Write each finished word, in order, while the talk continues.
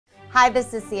Hi,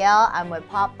 this is Ciel. I'm with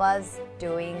Pop Buzz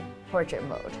doing portrait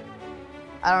mode.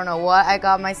 I don't know what I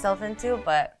got myself into,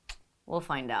 but we'll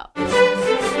find out.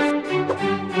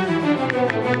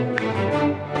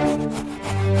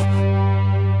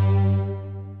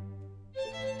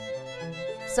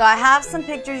 So I have some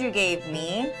pictures you gave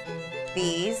me,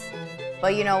 these,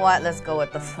 but you know what? Let's go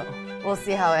with the flow. We'll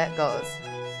see how it goes.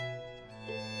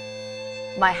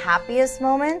 My happiest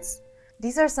moments?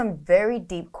 These are some very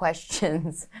deep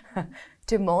questions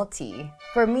to multi.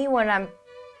 For me, when I'm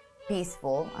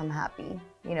peaceful, I'm happy.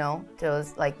 You know,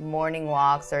 those like morning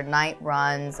walks or night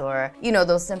runs or, you know,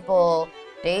 those simple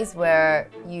days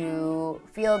where you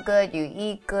feel good, you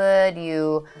eat good,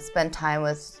 you spend time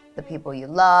with the people you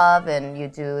love and you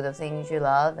do the things you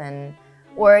love, and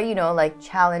or, you know, like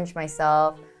challenge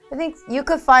myself. I think you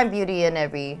could find beauty in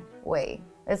every way.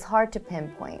 It's hard to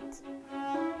pinpoint.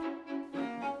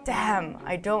 Damn,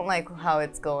 I don't like how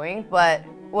it's going, but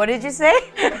what did you say?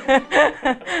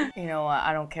 You know what,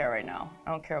 I don't care right now.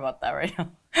 I don't care about that right now.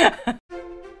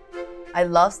 I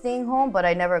love staying home, but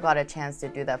I never got a chance to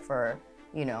do that for,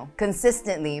 you know,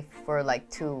 consistently for like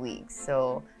 2 weeks.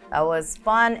 So that was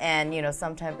fun, and you know,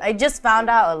 sometimes I just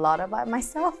found out a lot about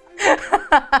myself.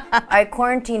 I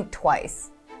quarantined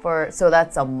twice so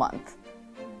that's a month.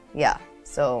 Yeah,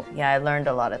 so yeah, I learned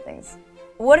a lot of things.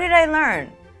 What did I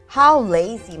learn? How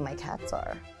lazy my cats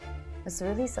are. It's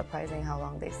really surprising how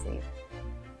long they sleep.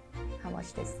 How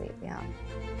much they sleep, yeah.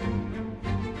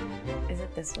 Is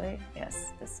it this way?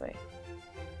 Yes, this way.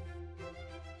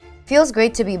 Feels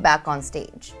great to be back on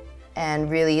stage and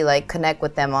really like connect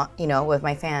with them, you know, with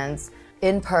my fans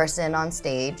in person on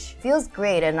stage. Feels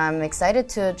great, and I'm excited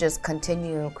to just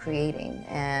continue creating.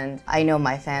 And I know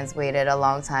my fans waited a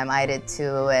long time, I did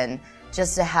too, and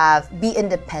just to be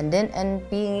independent and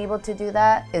being able to do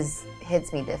that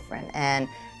hits me different. And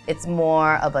it's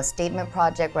more of a statement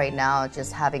project right now,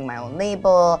 just having my own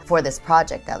label for this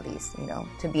project at least, you know,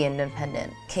 to be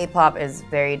independent. K-pop is a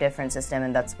very different system,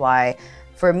 and that's why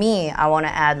for me, I want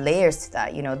to add layers to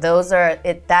that. You know,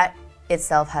 that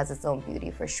itself has its own beauty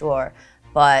for sure.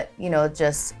 But, you know,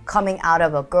 just coming out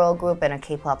of a girl group and a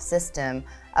K-pop system,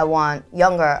 I want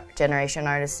younger generation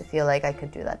artists to feel like I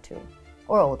could do that too.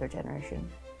 Or older generation,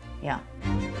 yeah.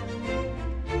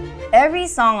 Every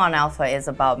song on Alpha is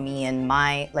about me and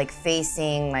my, like,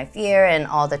 facing my fear and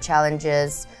all the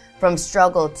challenges, from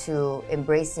struggle to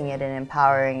embracing it and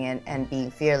empowering it and being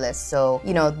fearless. So,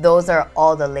 you know, those are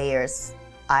all the layers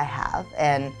I have.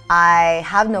 And I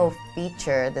have no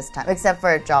feature this time, except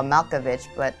for John Malkovich,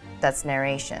 but that's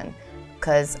narration,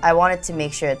 because I wanted to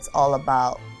make sure it's all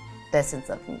about the essence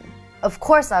of me. Of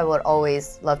course, I would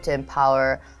always love to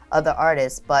empower other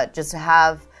artists, but just to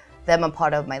have them a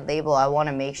part of my label, I want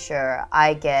to make sure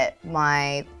I get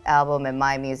my album and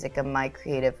my music and my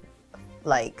creative,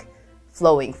 like,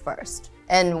 flowing first.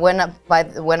 And when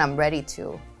I'm ready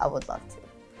to, I would love to.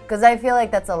 Because I feel like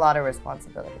that's a lot of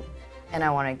responsibility, and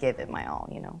I want to give it my all,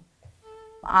 you know.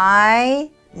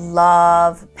 I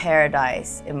love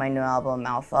Paradise in my new album,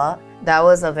 Alpha. That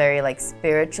was a very, like,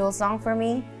 spiritual song for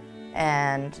me,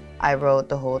 and I wrote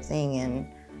the whole thing, and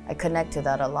I connect to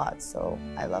that a lot, so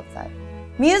I love that.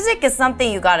 Music is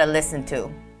something you gotta listen to,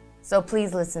 so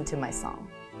please listen to my song.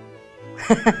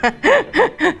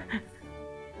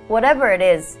 Whatever it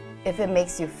is, if it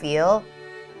makes you feel,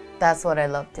 that's what I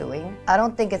love doing. I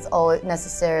don't think it's always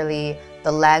necessarily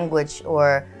the language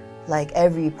or like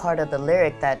every part of the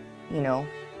lyric that, you know,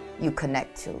 you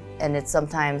connect to. And it's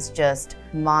sometimes just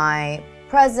my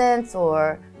presence,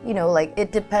 or, you know, like,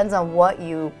 it depends on what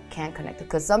you can connect to.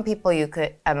 Because some people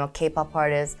I'm a K-pop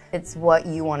artist, it's what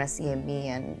you want to see in me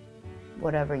and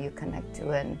whatever you connect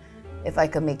to. And if I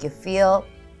could make you feel,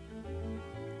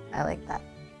 I like that.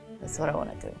 That's what I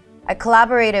want to do. I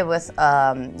collaborated with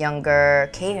younger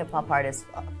K-hip-hop artists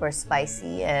for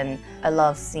Spicy, and I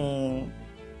love seeing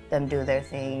them do their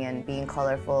thing and being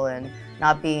colorful and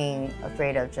not being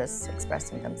afraid of just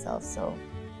expressing themselves, so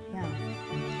yeah.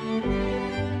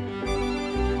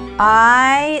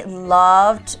 I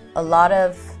loved a lot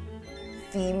of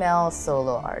female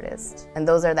solo artists, and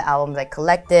those are the albums I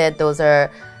collected. Those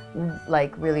are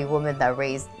like really women that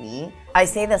raised me. I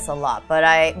say this a lot, but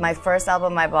my first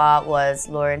album I bought was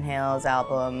Lauryn Hill's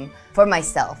album for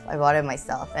myself. I bought it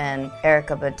myself, and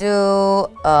Erykah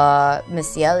Badu,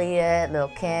 Missy Elliott, Lil'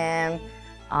 Kim,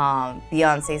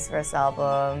 Beyonce's first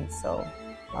album, so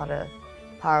a lot of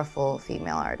powerful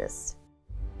female artists.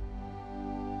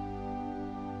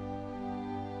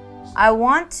 I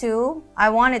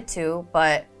wanted to,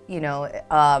 but you know,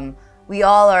 we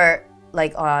all are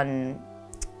like on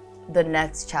the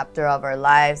next chapter of our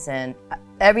lives, and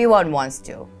everyone wants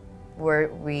to.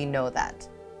 We know that.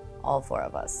 all 4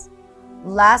 of us.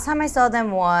 Last time I saw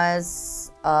them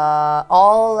was,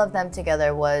 all of them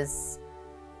together was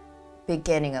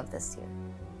beginning of this year.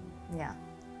 Yeah.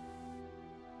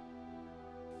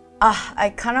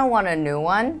 I kind of want a new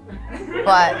one,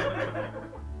 but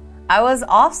I was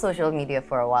off social media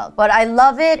for a while. But I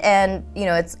love it, and you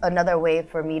know, it's another way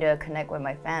for me to connect with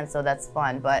my fans, so that's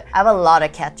fun. But I have a lot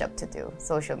of catch up to do,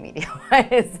 social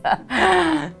media-wise.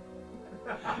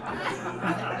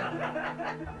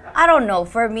 I don't know,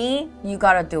 for me, you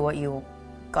gotta do what you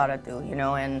gotta do, you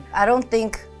know, and I don't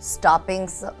think stopping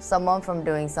someone from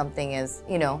doing something is,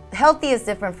 you know, healthy is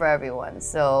different for everyone.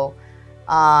 So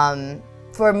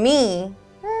for me,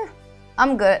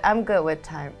 I'm good with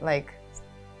time, like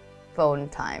phone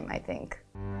time, I think.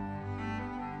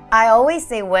 I always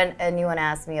say when anyone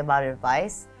asks me about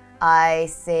advice, I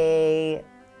say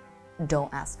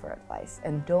don't ask for advice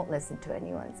and don't listen to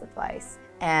anyone's advice,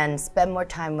 and spend more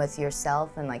time with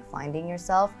yourself and like finding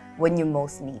yourself when you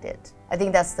most need it. I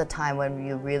think that's the time when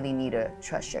you really need to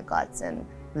trust your guts and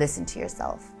listen to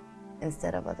yourself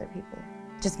instead of other people.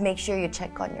 Just make sure you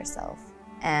check on yourself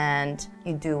and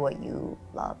you do what you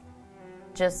love.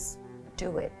 Just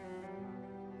do it.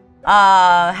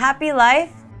 Happy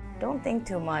life, don't think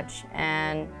too much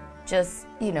and just,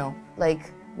 you know,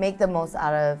 like make the most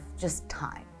out of just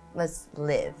time. Let's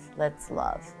live, let's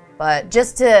love. But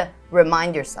just to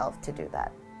remind yourself to do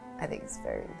that, I think it's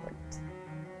very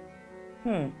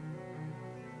important.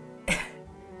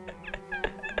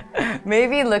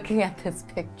 Maybe looking at this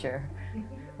picture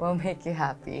will make you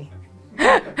happy.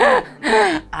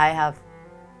 I have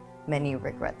many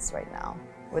regrets right now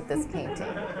with this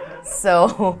painting.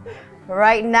 So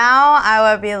right now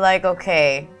I would be like,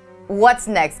 okay, what's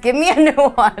next? Give me a new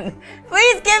one.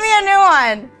 Please give me a new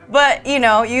one. But you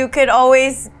know, you could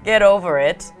always get over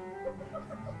it.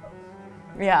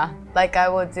 Yeah, like I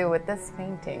would do with this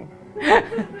painting.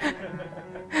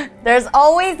 There's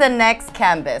always the next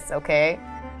canvas, okay?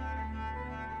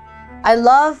 I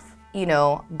love, you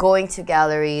know, going to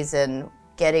galleries and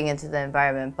getting into the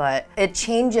environment, but it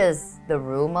changes the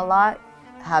room a lot,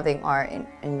 having art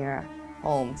in your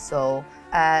home. So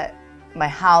at my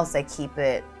house, I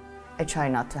try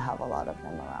not to have a lot of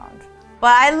them around.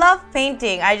 But I love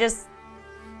painting. I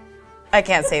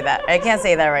can't say that. I can't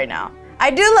say that right now. I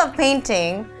do love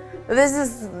painting, but this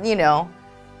is, you know,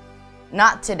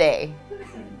 not today.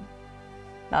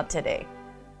 Not today.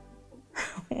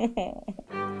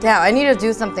 Damn, I need to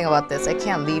do something about this. I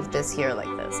can't leave this here like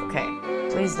this, okay?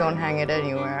 Please don't hang it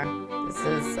anywhere. This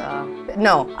is,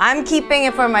 no, I'm keeping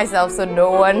it for myself so no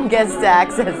one gets to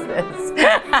access this.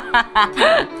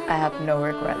 I have no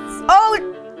regrets. Oh!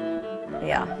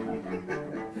 Yeah.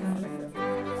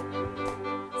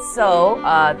 So,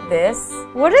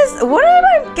 what did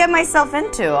I get myself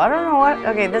into? I don't know what,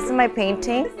 okay, this is my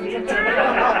painting.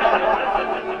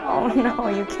 Oh no,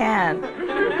 you can't.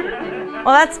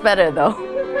 Well, that's better though.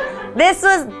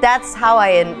 That's how I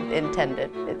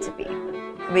intended it to be.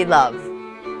 We love.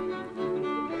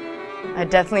 I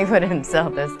definitely wouldn't sell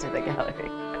this to the gallery.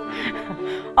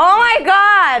 Oh my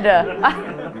God!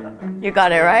 You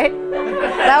got it right?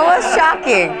 That was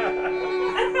shocking.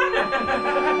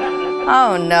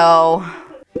 Oh no.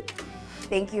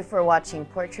 Thank you for watching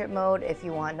Portrait Mode. If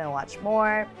you want to watch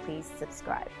more, please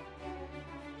subscribe.